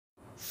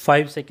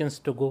5 seconds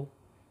to go.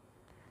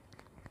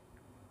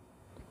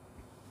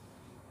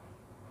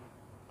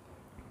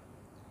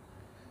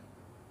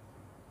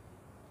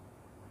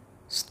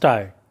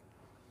 Start.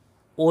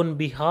 On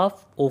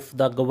behalf of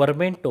the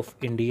Government of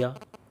India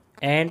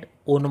and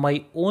on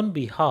my own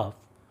behalf,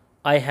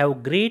 I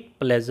have great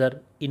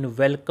pleasure in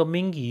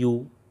welcoming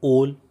you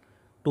all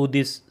to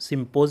this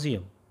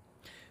symposium.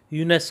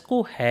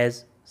 UNESCO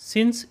has,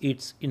 since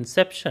its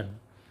inception,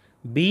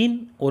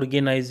 been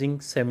organizing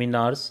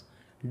seminars,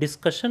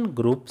 discussion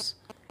groups,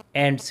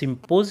 and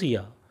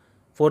symposia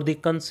for the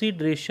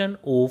consideration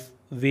of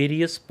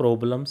various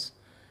problems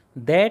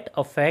that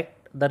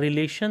affect the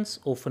relations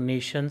of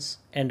nations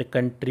and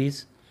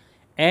countries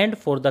and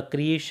for the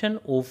creation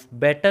of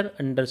better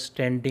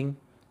understanding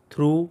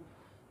through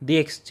the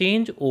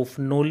exchange of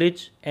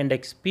knowledge and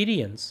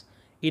experience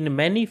in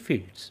many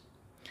fields.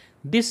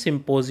 This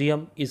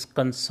symposium is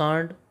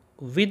concerned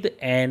with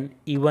an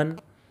even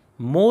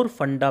more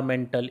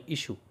fundamental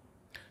issue.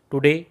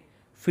 Today,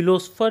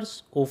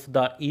 philosophers of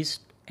the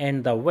East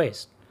and the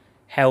West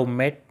have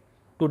met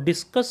to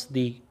discuss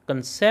the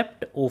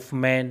concept of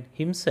man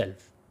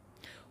himself.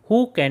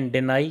 Who can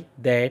deny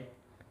that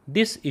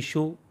this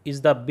issue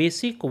is the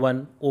basic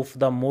one of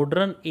the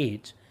modern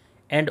age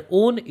and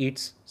on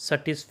its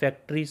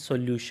satisfactory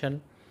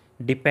solution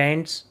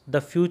depends the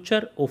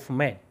future of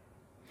man?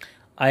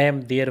 I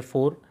am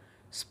therefore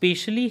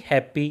specially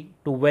happy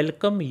to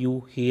welcome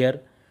you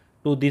here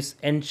to this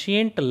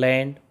ancient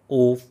land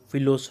of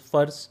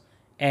philosophers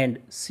and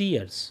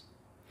seers.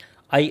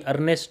 I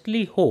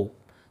earnestly hope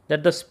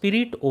that the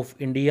spirit of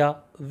India,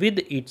 with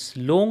its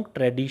long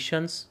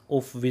traditions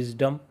of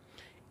wisdom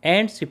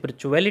and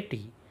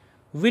spirituality,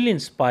 will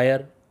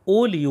inspire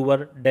all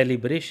your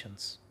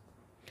deliberations.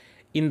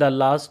 In the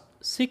last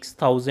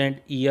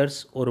 6,000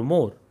 years or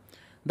more,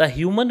 the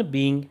human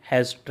being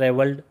has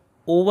traveled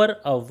over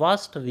a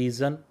vast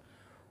region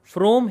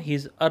from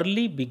his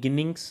early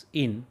beginnings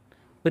in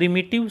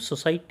primitive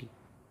society.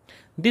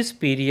 This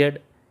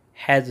period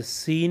has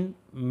seen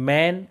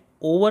man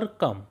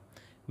overcome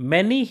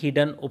many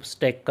hidden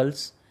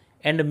obstacles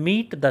and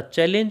meet the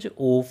challenge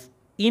of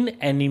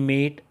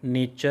inanimate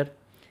nature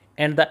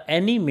and the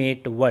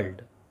animate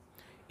world.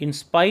 In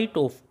spite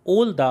of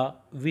all the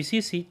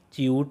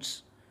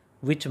vicissitudes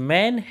which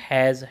man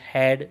has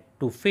had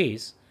to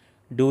face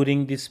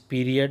during this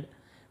period,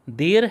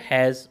 there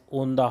has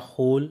on the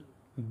whole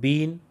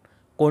been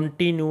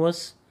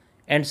continuous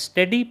and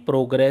steady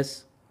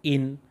progress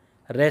in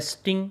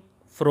wresting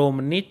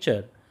from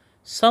nature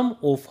some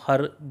of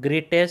her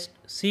greatest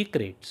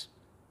secrets.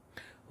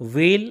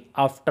 Veil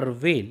after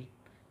veil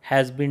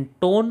has been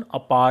torn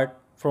apart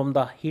from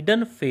the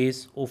hidden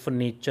face of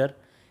nature,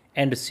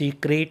 and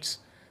secrets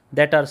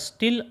that are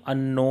still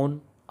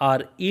unknown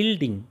are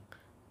yielding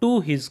to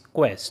his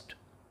quest.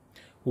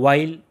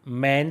 While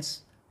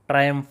man's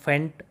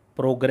triumphant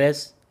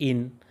progress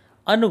in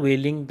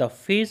unveiling the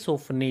face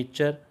of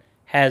nature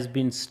has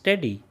been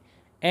steady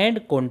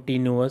and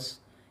continuous,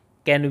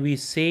 can we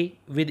say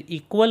with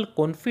equal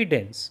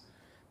confidence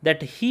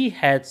that he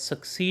has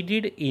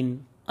succeeded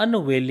in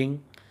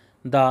unveiling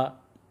the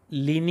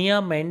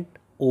lineament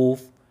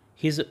of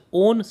his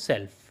own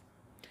self?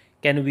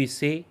 Can we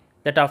say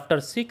that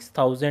after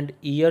 6,000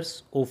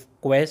 years of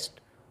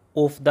quest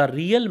of the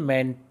real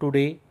man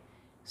today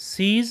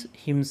sees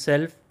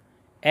himself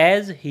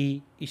as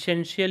he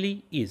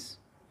essentially is?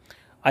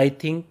 I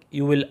think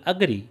you will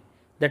agree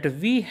that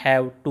we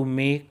have to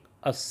make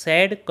a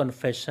sad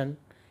confession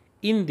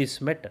in this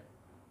matter.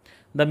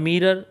 The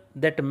mirror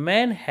that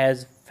man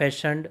has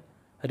fashioned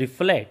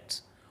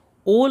reflects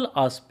all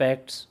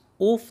aspects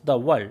of the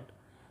world,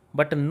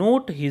 but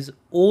not his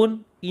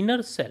own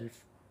inner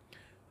self.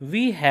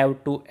 We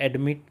have to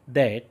admit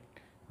that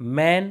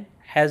man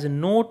has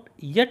not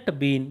yet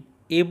been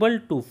able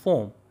to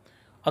form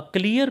a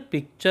clear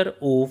picture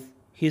of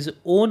his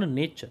own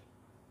nature.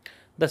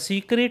 The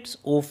secrets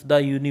of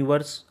the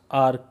universe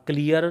are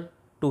clearer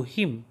to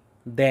him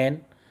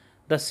than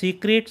the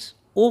secrets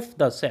of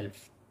the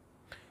self.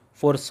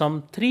 For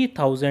some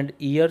 3,000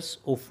 years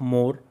of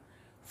more,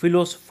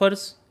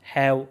 philosophers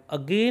have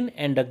again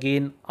and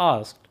again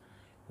asked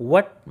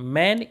what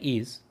man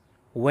is,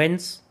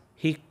 whence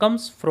he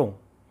comes from.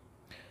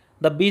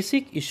 The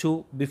basic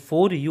issue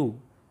before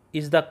you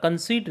is the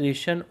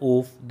consideration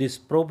of this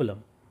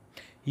problem.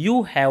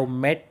 You have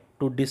met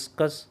to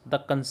discuss the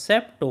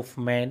concept of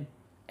man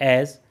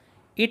as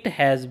it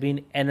has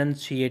been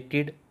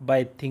enunciated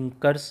by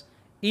thinkers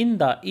in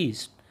the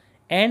East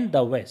and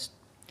the West.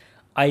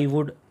 I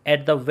would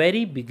at the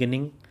very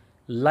beginning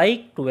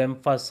like to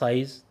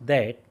emphasize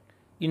that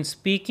in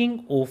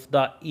speaking of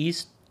the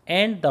East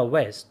and the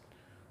West,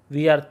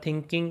 we are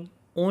thinking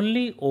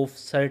only of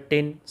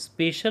certain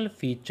special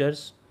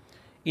features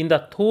in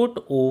the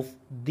thought of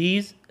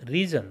these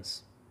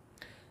regions.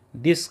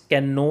 This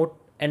cannot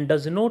and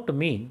does not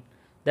mean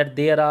that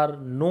there are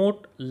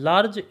not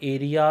large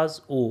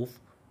areas of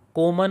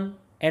common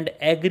and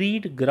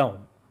agreed ground.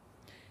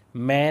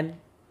 Man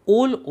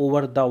all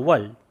over the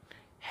world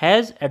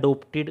has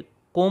adopted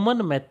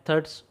common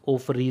methods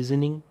of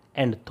reasoning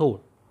and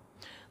thought.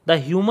 The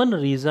human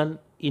reason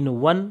in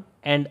one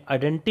and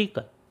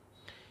identical.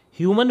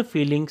 Human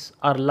feelings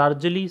are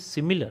largely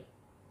similar.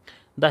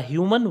 The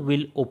human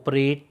will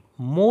operate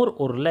more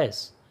or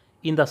less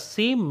in the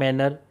same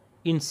manner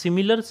in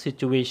similar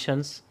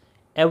situations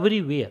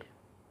everywhere.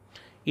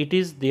 It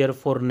is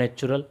therefore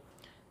natural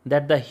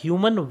that the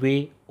human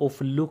way of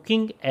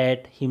looking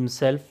at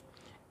himself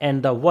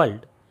and the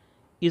world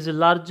is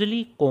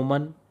largely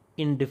common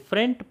in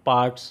different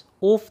parts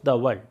of the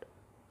world.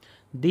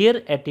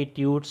 Their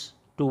attitudes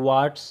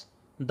towards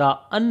the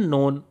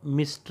unknown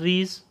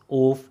mysteries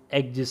of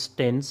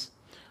existence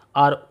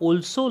are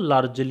also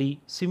largely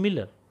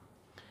similar.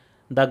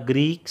 The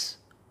Greeks,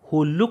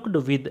 who looked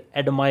with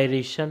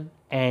admiration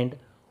and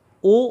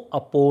awe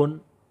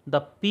upon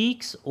the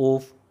peaks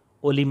of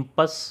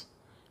Olympus,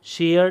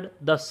 shared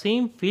the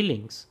same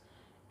feelings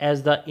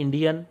as the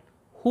Indian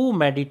who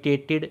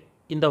meditated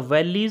in the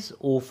valleys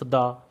of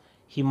the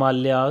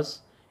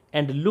Himalayas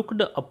and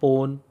looked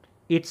upon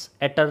its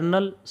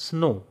eternal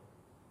snow.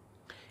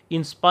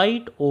 In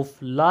spite of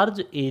large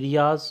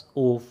areas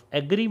of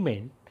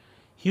agreement,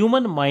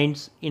 human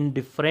minds in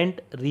different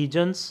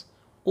regions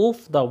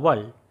of the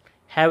world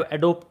have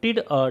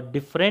adopted a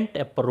different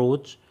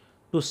approach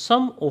to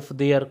some of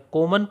their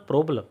common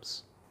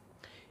problems.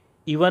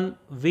 Even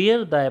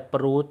where the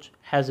approach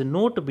has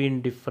not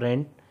been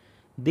different,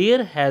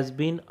 there has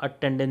been a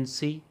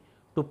tendency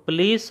to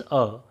place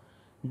a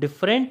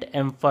different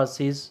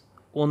emphasis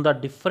on the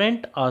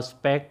different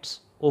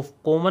aspects of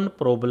common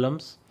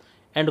problems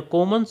and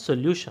common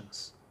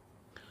solutions.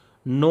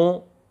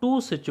 No two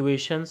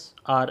situations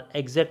are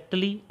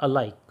exactly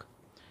alike.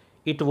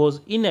 It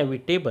was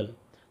inevitable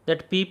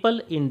that people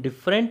in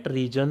different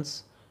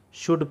regions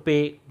should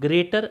pay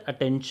greater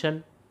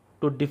attention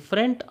to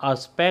different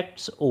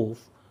aspects of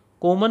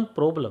common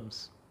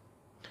problems.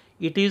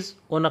 It is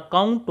on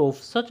account of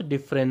such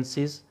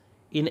differences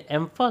in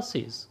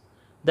emphasis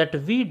that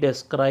we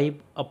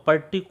describe a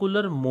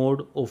particular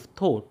mode of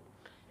thought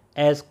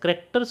as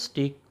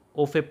characteristic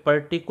of a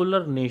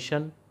particular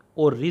nation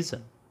or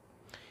region.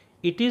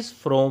 It is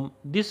from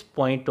this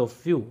point of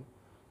view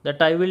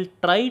that I will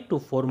try to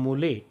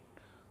formulate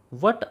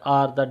what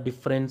are the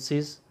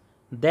differences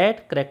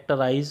that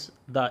characterize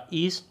the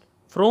East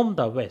from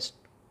the West.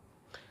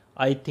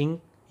 I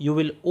think you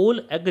will all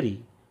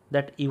agree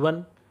that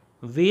even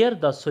where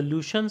the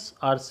solutions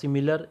are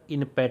similar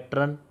in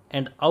pattern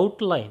and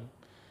outline,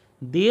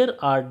 there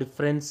are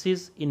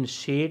differences in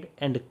shade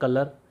and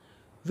color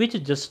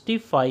which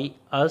justify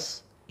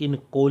us in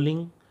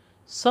calling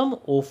some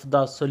of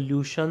the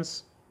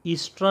solutions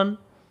Eastern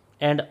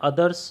and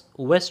others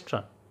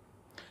Western.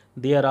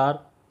 There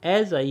are,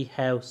 as I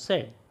have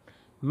said,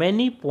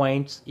 many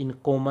points in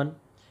common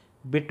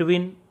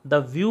between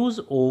the views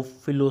of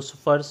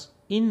philosophers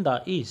in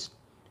the East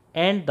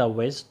and the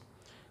West,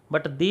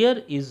 but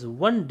there is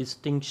one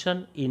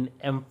distinction in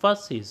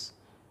emphasis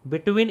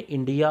between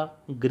India,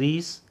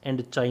 Greece,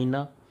 and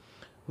China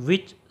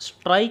which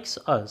strikes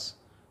us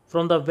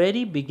from the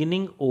very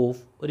beginning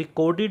of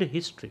recorded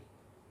history.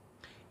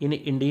 In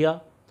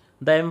India,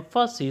 the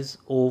emphasis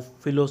of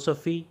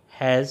philosophy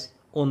has,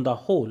 on the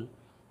whole,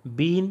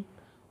 been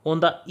on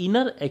the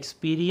inner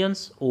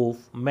experience of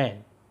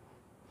man.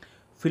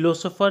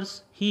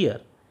 Philosophers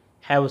here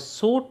have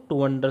sought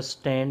to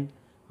understand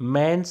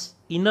man's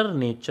inner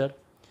nature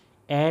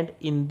and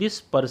in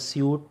this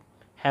pursuit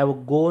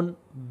have gone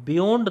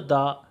beyond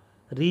the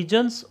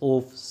regions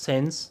of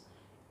sense,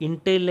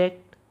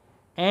 intellect,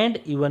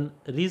 and even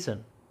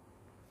reason.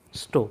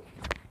 Stop.